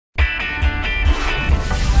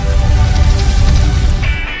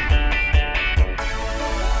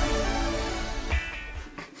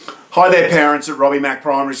Hi there parents at Robbie Mac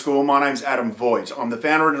Primary School. My name's Adam Voigt. I'm the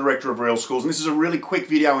founder and director of Real Schools, and this is a really quick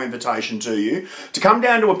video invitation to you to come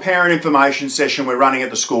down to a parent information session we're running at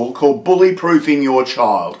the school called Bully Proofing Your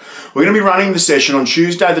Child. We're going to be running the session on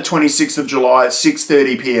Tuesday the 26th of July at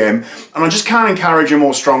 6:30 p.m, and I just can't encourage you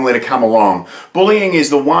more strongly to come along. Bullying is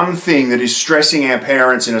the one thing that is stressing our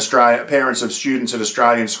parents in Australia, parents of students at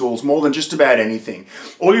Australian schools, more than just about anything.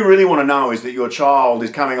 All you really want to know is that your child is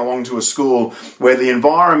coming along to a school where the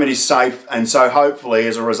environment is safe, and so hopefully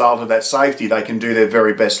as a result of that safety they can do their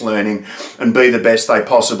very best learning and be the best they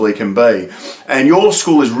possibly can be. And your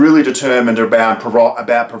school is really determined about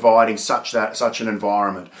providing such an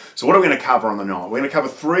environment. So what are we going to cover on the night? We're going to cover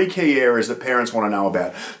three key areas that parents want to know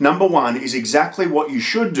about. Number one is exactly what you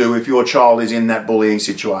should do if your child is in that bullying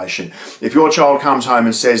situation. If your child comes home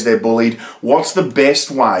and says they're bullied, what's the best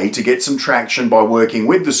way to get some traction by working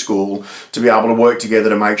with the school to be able to work together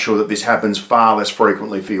to make sure that this happens far less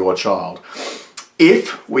frequently for your child?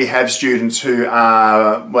 If we have students who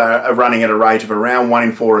are running at a rate of around 1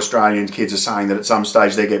 in 4 Australian kids are saying that at some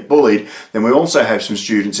stage they get bullied, then we also have some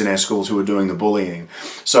students in our schools who are doing the bullying.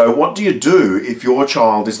 So what do you do if your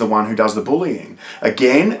child is the one who does the bullying?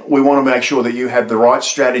 Again, we want to make sure that you have the right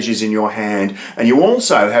strategies in your hand, and you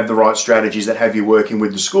also have the right strategies that have you working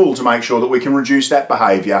with the school to make sure that we can reduce that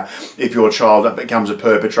behaviour if your child becomes a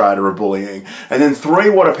perpetrator of bullying. And then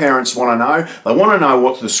three, what do parents want to know? They want to know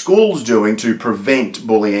what the school's doing to prevent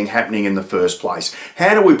bullying happening in the first place.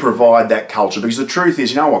 How do we provide that culture? Because the truth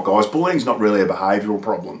is, you know what guys, bullying's not really a behavioural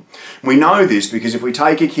problem. We know this because if we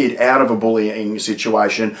take a kid out of a bullying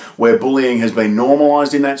situation where bullying has been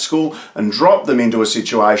normalised in that school and drop them into a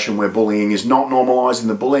situation where bullying is not normalised, and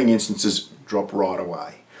the bullying instances drop right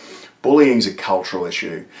away. Bullying is a cultural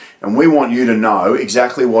issue, and we want you to know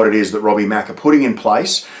exactly what it is that Robbie Mac are putting in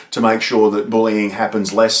place to make sure that bullying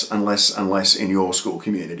happens less and less and less in your school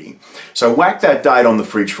community. So whack that date on the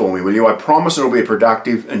fridge for me, will you? I promise it'll be a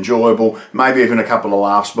productive, enjoyable, maybe even a couple of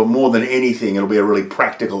laughs, but more than anything, it'll be a really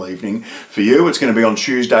practical evening for you. It's going to be on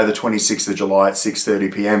Tuesday the 26th of July at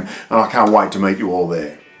 6:30 p.m, and I can't wait to meet you all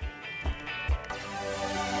there.